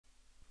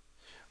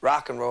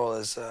rock and roll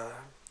is a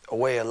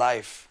way of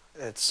life.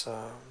 It's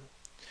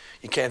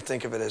you can't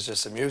think of it as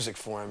just a music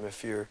form.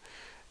 If you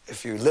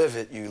live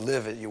it, you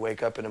live it. You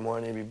wake up in the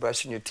morning, you be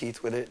brushing your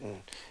teeth with it,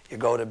 and you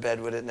go to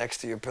bed with it next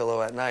to your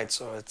pillow at night.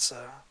 So it's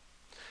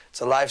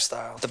a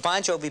lifestyle. The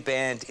Bon Jovi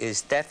band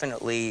is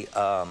definitely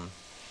a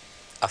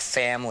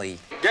family.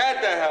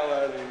 Get the hell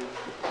out of here.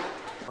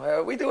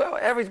 We do.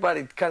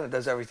 Everybody kind of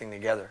does everything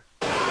together.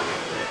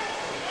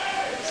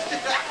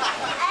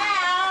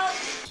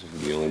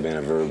 The only band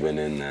I've ever been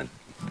in that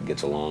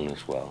gets along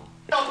this well.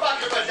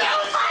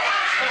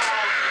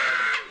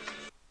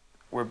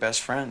 We're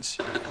best friends.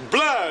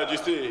 Blood, you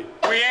see.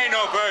 We ain't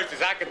no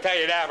verses, I can tell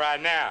you that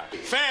right now.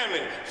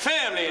 Family,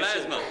 family.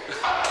 Plasma.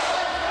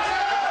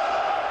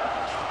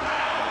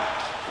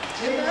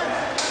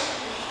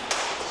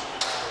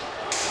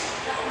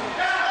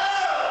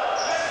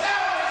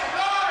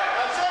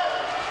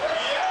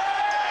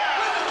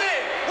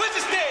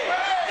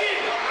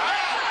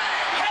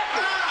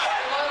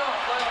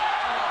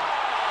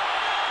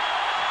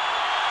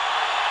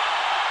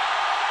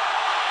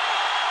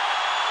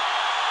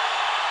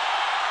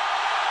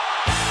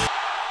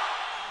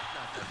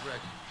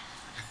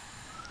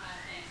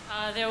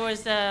 There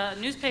was a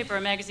newspaper,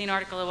 a magazine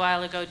article a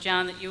while ago,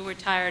 John, that you were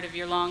tired of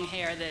your long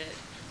hair, that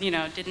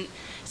it, didn't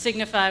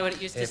signify what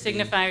it used to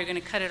signify. You're going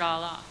to cut it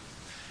all off.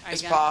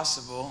 It's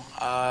possible.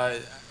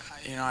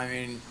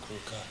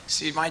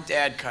 See, my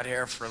dad cut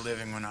hair for a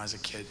living when I was a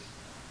kid.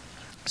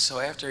 So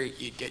after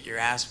you'd get your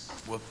ass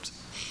whooped,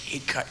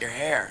 he'd cut your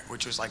hair,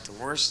 which was like the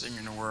worst thing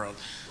in the world.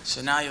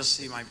 So now you'll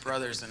see my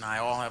brothers and I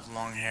all have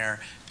long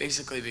hair,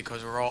 basically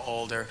because we're all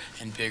older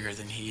and bigger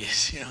than he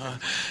is,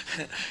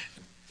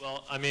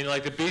 Well, I mean,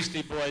 like the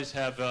Beastie Boys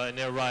have in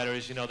their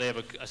riders, they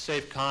have a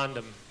safe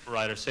condom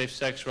rider, safe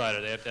sex rider.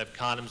 They have to have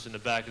condoms in the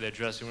back of their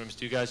dressing rooms.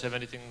 Do you guys have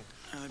anything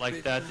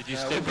like that? Did you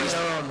stick with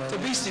that? The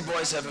Beastie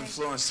Boys have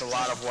influenced a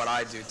lot of what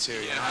I do,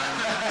 too,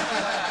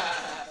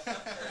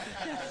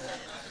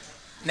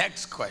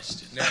 Next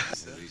question.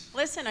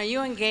 Listen, are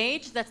you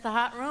engaged? That's the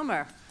hot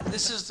rumor.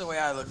 This is the way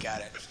I look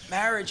at it.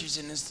 Marriage is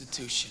an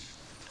institution,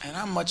 and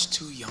I'm much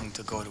too young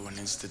to go to an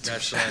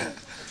institution. That's right.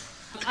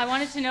 I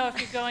wanted to know if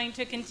you're going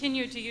to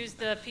continue to use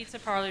the Pizza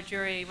Parlor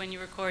Jury when you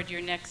record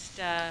your next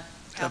album.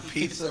 The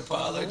Pizza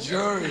Parlor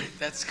Jury.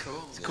 That's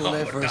cool. It's a cool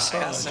name for a song.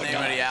 That's the name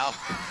of the album.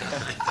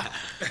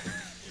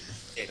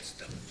 It's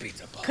the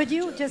Pizza Parlor. Could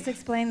you just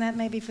explain that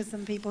maybe for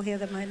some people here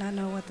that might not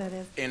know what that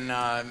is? In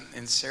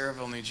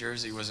Saraville, New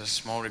Jersey, was a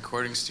small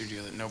recording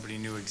studio that nobody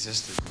knew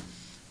existed.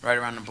 Right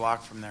around the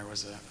block from there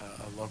was a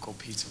local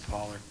pizza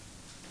parlor,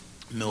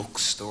 milk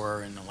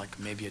store, and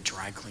maybe a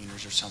dry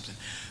cleaners or something.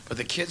 But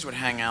the kids would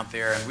hang out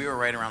there, and we were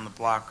right around the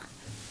block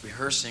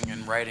rehearsing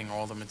and writing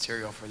all the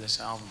material for this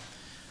album.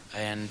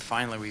 And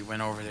finally we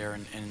went over there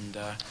and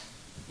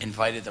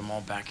invited them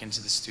all back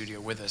into the studio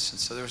with us. And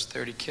so there was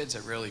 30 kids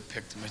that really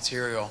picked the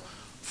material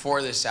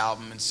for this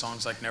album, and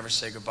songs like Never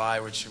Say Goodbye,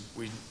 which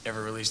we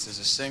never released as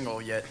a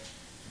single, yet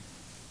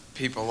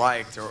people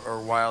liked,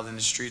 or Wild in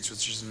the Streets,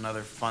 which is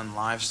another fun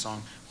live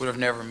song, would have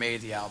never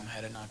made the album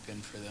had it not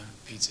been for the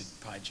Pizza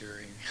Pie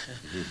Jury.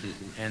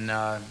 And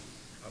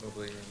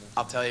Probably.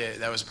 I'll tell you,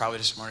 that was probably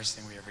the smartest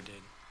thing we ever did.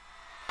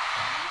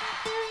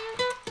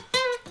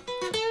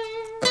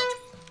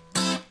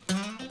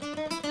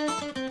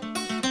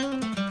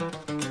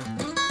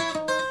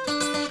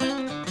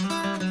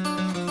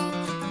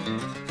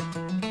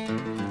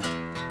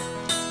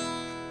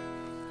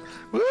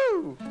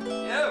 Woo!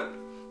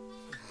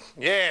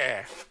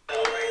 Yeah.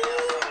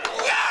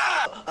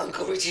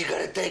 Uncle Richie's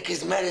gonna take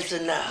his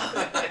medicine now.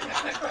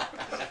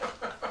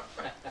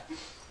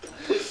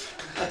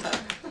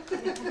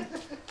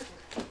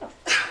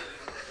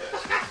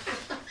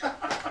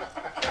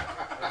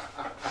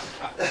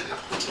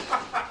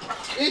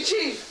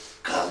 Itchy!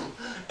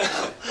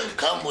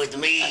 Come with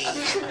me.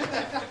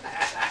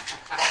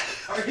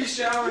 Are you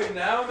showering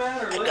now,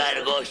 man? I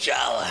gotta go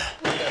shower.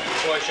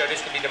 Boy, show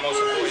this could be the most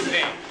important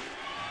thing.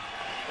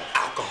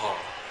 Alcohol.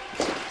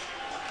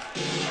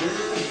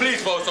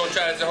 Please, folks, don't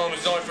try this at home.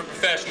 It's only for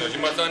professionals.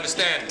 You must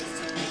understand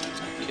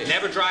this.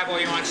 Never drive while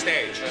you're on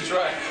stage. That's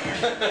right.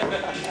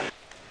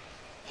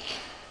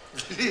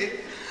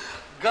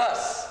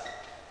 Gus.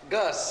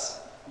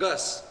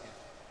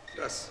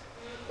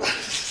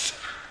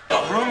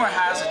 Rumor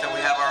has it that we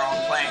have our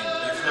own plane.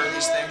 You've heard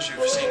these things,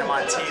 you've seen them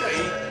on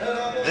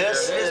TV.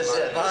 This is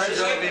it. Bon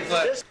Jovi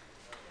play.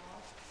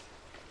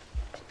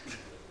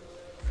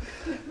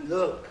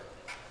 Look,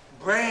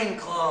 brain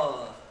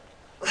claw.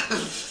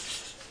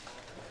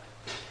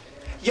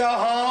 Yo,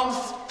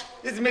 Holmes,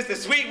 this is Mr.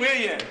 Sweet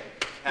William.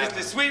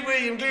 Mr. Sweet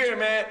William Gear,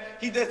 man.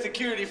 He does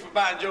security for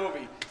Bon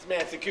Jovi. This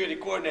man's security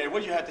coordinator.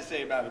 What do you have to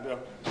say about it, Bill?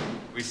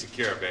 We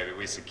secure, baby.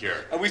 We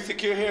secure. Are we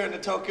secure here in the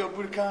Tokyo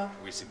Budokan?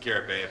 We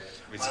secure, babe.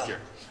 We secure.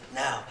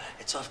 Now,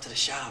 it's off to the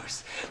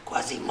showers.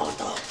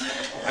 Quasimodo.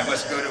 I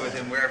must go to with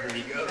him wherever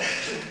he goes.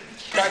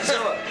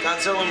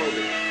 Godzilla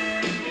movie.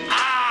 Of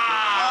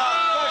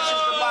course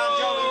it's the Bon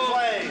Jovi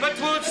plane. But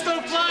will it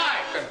still fly?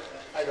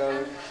 I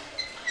know.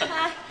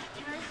 Hi.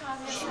 Can I call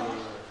you?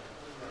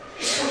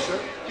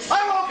 I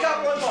won't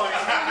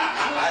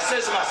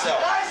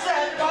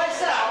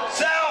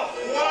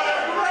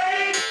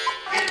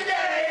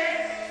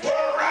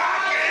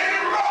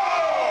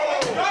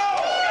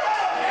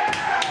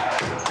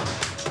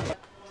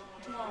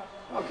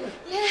Okay.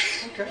 Yeah.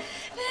 Okay.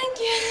 Thank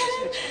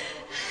you.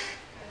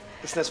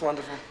 Isn't this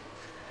wonderful?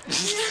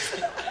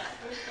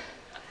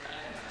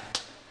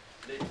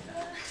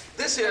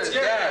 This here is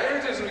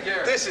Gary.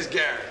 This is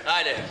Gary.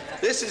 Hi there.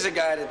 This is a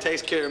guy that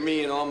takes care of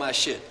me and all my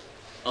shit.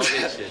 All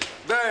this shit.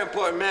 Very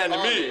important man to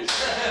me.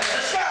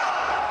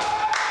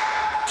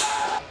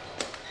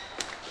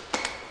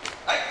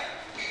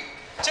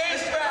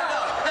 James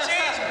Brown!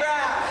 James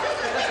Brown!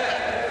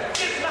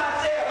 Get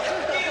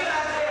myself! Get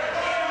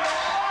myself!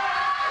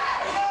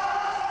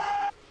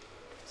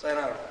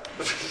 Sayonara.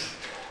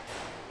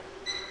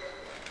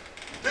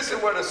 This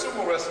is where the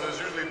sumo wrestlers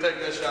usually take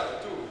their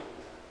shot too.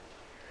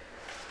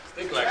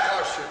 Think like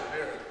our shit in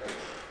there.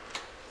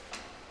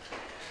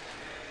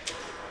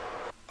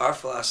 Our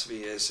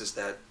philosophy is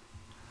that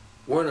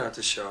we're not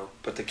the show,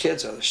 but the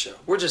kids are the show.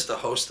 We're just the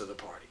host of the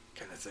party,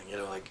 kind of thing, you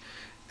know, like,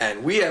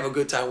 and we have a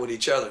good time with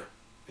each other.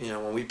 You know,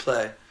 when we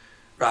play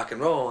rock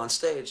and roll on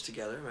stage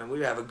together, man,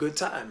 we have a good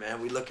time,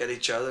 man. We look at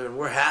each other and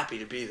we're happy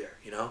to be there,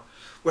 you know.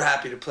 We're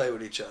happy to play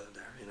with each other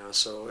there, you know.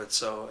 So it's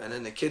so, and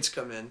then the kids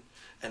come in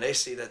and they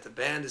see that the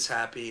band is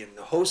happy and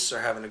the hosts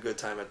are having a good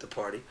time at the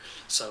party,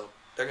 so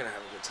they're gonna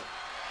have a good time.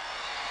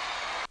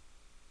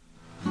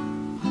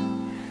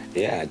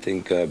 Yeah, I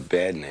think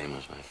Bad Name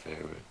was my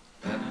favorite.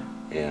 Bad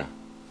Name? Yeah,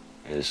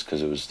 it's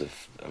because it was the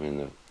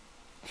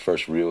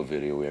first real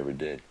video we ever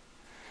did,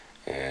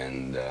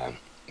 and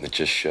it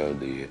just showed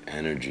the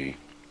energy,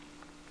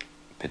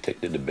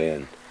 particularly the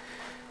band,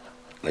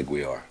 like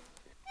we are.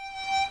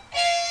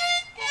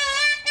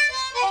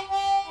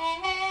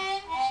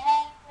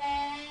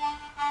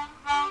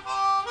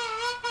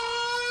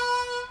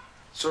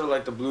 Sort of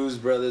like the Blues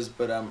Brothers,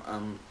 but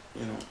I'm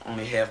you know,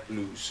 only half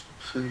blues.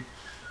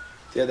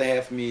 The other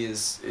half of me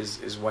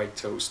is white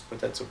toast, but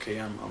that's okay.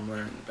 I'm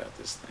learning about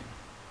this thing.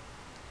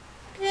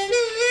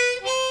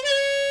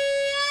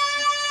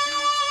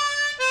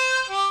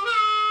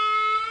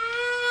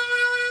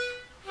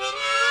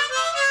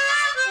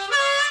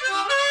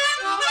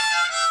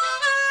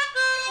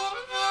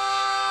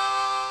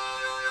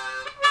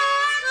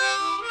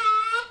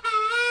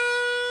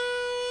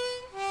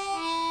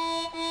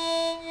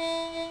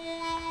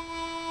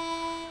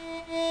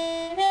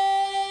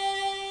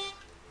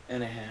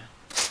 And a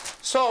half.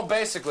 So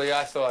basically,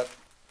 I thought,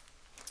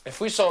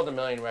 if we sold 1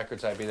 million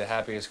records, I'd be the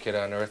happiest kid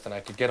on earth and I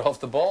could get off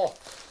the ball.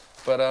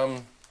 But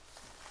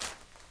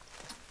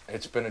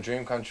it's been a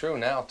dream come true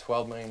now,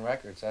 12 million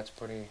records. That's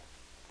pretty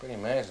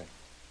amazing.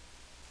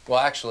 Well,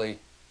 actually,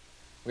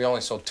 we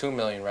only sold 2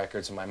 million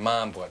records and my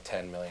mom bought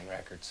 10 million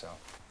records, so.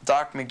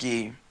 Doc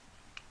McGee.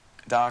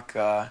 Doc,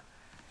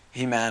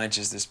 he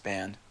manages this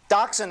band.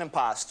 Doc's an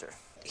imposter.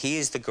 He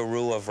is the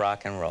guru of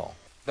rock and roll.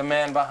 The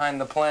man behind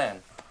the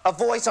plan. A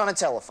voice on a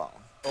telephone.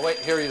 Oh, wait,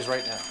 here he is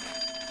right now.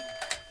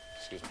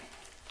 Excuse me.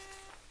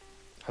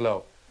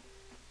 Hello.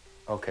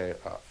 Okay,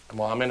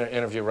 well, I'm in an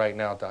interview right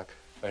now, Doc.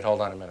 Wait, hold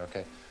on a minute,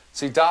 okay?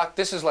 See, Doc,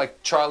 this is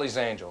like Charlie's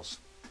Angels.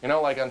 You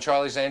know, like on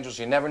Charlie's Angels,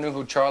 you never knew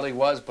who Charlie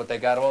was, but they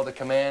got all the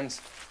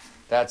commands.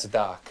 That's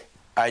Doc.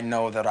 I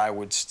know that I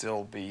would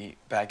still be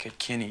back at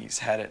Kinney's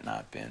had it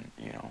not been,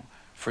 you know,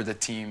 for the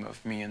team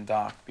of me and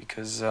Doc,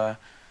 because, you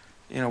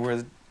know,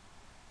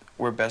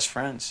 we're best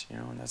friends, you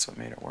know, and that's what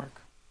made it work.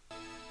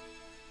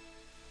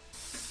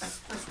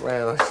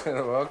 Well,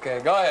 okay,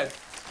 go ahead.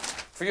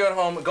 For you at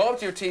home, go up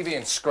to your TV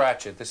and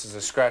scratch it. This is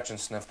a scratch and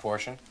sniff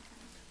portion,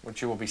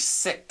 which you will be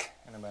sick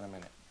in about a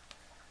minute.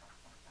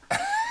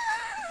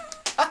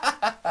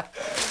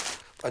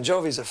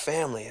 Jovi's a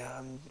family.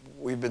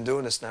 We've been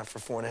doing this now for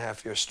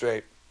 4.5 years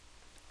straight.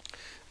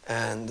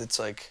 And it's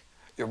like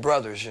your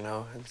brothers, you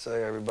know. It's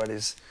like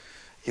everybody's,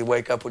 you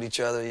wake up with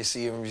each other, you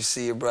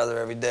see your brother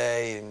every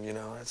day, and, you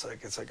know, it's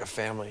like a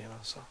family, you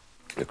know, so.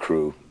 The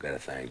crew, gotta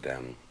thank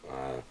them.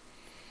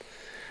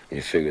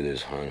 You figure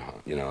there's,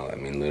 you know, I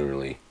mean,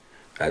 literally,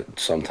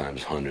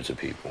 sometimes hundreds of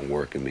people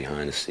working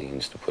behind the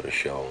scenes to put a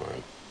show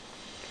on.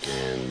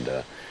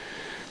 And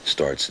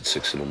starts at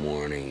 6 in the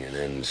morning and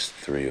ends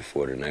 3 or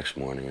 4 the next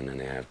morning, and then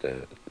they have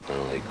to not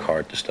only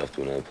cart the stuff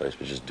to another place,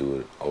 but just do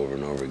it over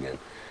and over again.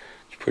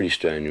 It's pretty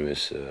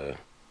strenuous.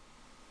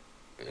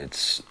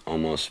 It's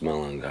almost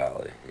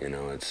melancholy, you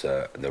know. It's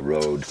the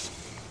road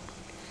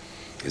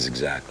is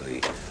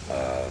exactly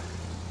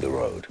the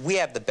road. We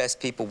have the best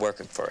people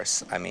working for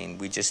us. I mean,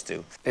 we just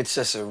do. It's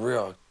just a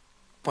real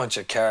bunch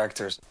of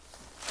characters.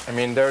 I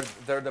mean, they're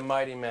the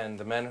mighty men,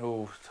 the men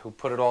who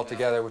put it all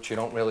together, which you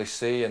don't really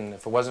see, and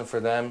if it wasn't for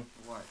them,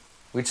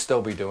 we'd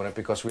still be doing it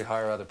because we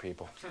hire other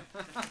people.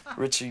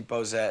 Richie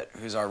Bozette,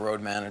 who's our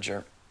road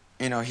manager,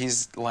 you know,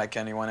 he's like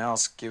anyone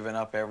else, giving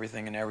up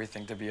everything and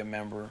everything to be a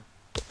member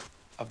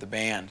of the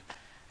band.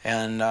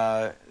 And,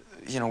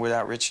 you know,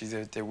 without Richie,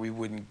 we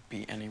wouldn't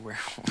be anywhere,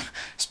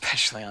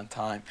 especially on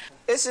time.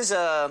 This is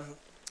a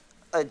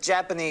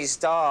Japanese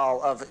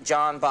doll of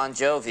John Bon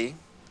Jovi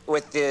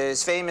with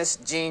his famous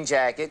jean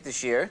jacket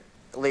this year,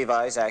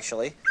 Levi's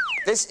actually.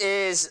 This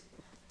is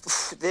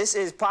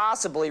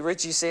possibly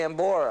Richie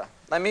Sambora.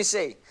 Let me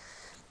see.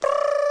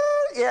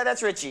 Yeah,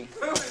 that's Richie.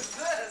 Who is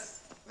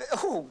this?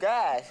 Oh,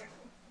 God.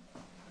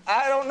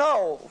 I don't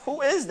know.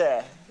 Who is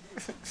that?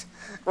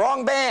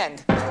 Wrong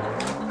band.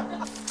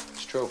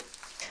 It's true.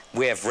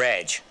 We have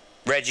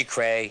Reggie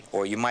Cray,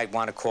 or you might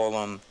want to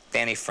call him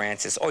Danny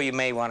Francis, or you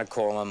may want to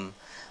call him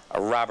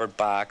Robert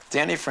Bach.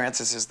 Danny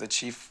Francis is the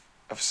chief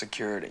of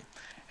security,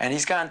 and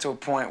he's gotten to a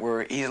point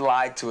where he's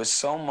lied to us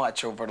so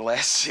much over the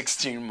last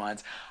 16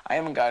 months. I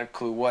haven't got a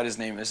clue what his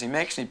name is. He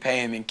makes me pay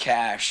him in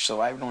cash,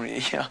 so I don't,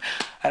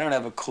 I don't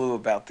have a clue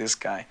about this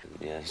guy.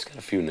 Yeah, he's got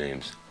a few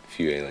names, a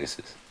few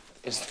aliases.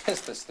 Is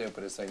this the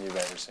stupidest thing you've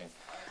ever seen?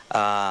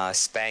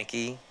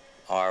 Spanky,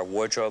 our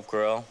wardrobe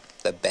girl,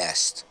 the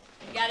best.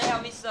 You gotta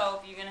help me sew.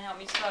 If you're gonna help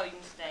me sew, you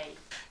can stay.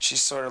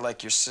 She's sort of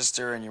like your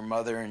sister and your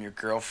mother and your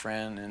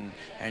girlfriend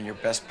and your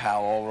best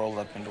pal all rolled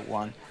up into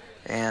one.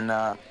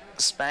 And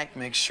Spank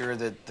makes sure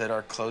that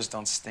our clothes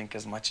don't stink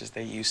as much as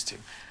they used to.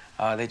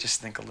 They just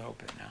stink a little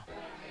bit now.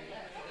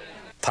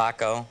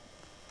 Paco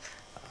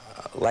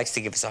likes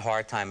to give us a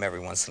hard time every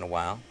once in a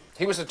while.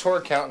 He was a tour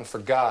accountant for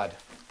God.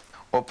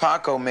 Well,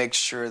 Paco makes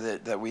sure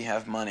that we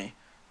have money.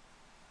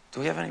 Do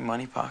we have any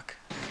money, Pac?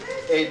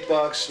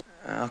 $8.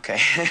 Okay.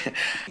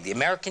 The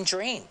American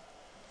dream.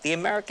 The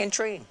American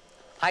dream.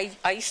 I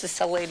used to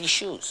sell ladies'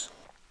 shoes.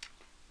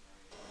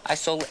 I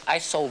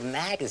sold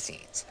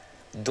magazines,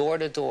 door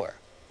to door.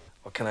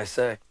 What can I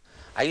say?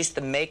 I used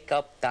to make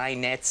up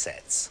dinette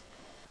sets.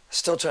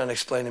 Still trying to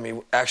explain to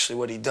me actually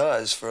what he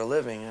does for a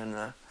living,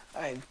 and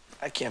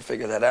I can't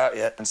figure that out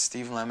yet. And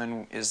Steve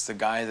Lemon is the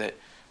guy that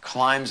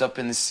climbs up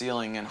in the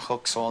ceiling and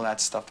hooks all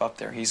that stuff up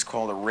there. He's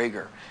called a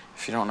rigger.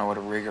 If you don't know what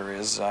a rigger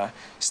is,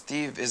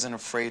 Steve isn't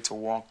afraid to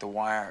walk the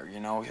wire, you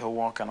know? He'll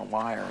walk on a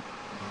wire.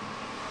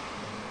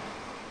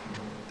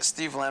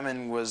 Steve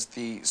Lemon was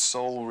the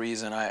sole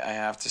reason, I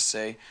have to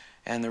say,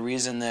 and the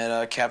reason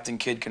that Captain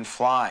Kidd can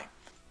fly.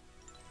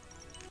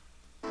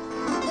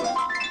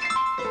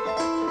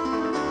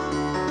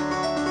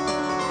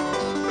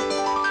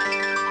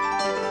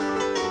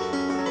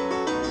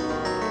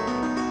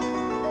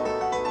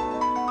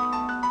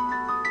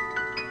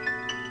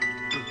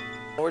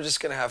 We're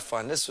just gonna have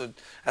fun. That's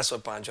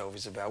what Bon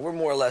Jovi's about. We're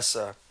more or less,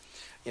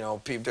 you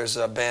know, there's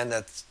a band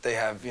that they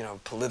have, you know,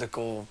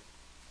 political,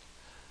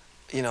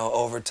 you know,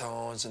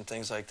 overtones and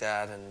things like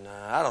that, and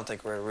I don't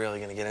think we're really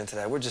gonna get into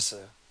that. We're just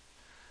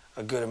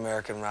a good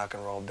American rock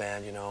and roll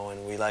band, you know,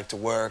 and we like to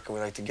work and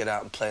we like to get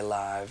out and play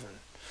live, and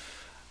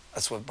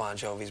that's what Bon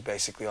Jovi's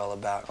basically all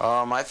about.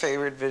 My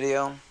favorite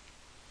video?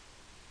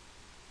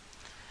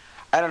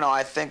 I don't know.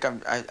 I think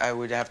I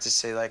would have to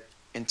say, like,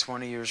 in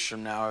 20 years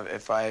from now,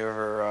 if I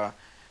ever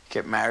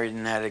get married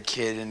and had a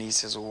kid and he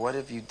says, well, what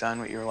have you done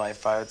with your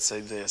life? I would say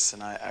this,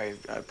 and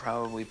I'd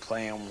probably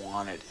play him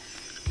Wanted.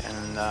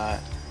 And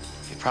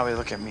he'd probably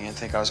look at me and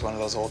think I was one of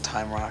those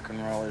old-time rock and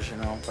rollers, you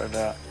know, but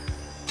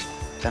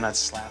then I'd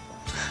slap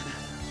him.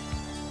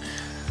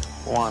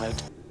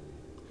 Wanted.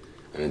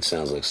 And it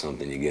sounds like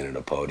something you get at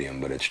a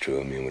podium, but it's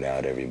true. I mean,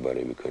 without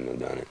everybody, we couldn't have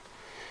done it.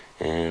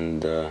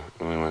 And I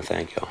want to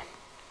thank y'all.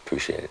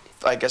 Appreciate it.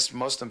 I guess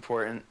most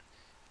important,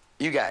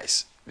 you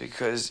guys,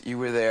 because you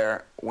were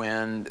there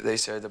when they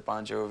said that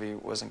Bon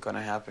Jovi wasn't going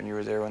to happen. You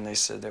were there when they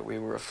said that we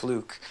were a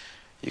fluke.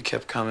 You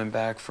kept coming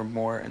back for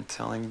more and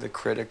telling the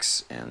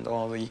critics and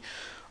all the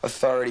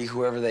authority,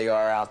 whoever they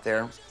are out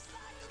there,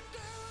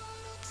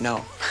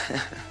 no.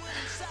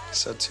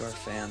 So to our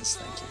fans,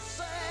 thank you.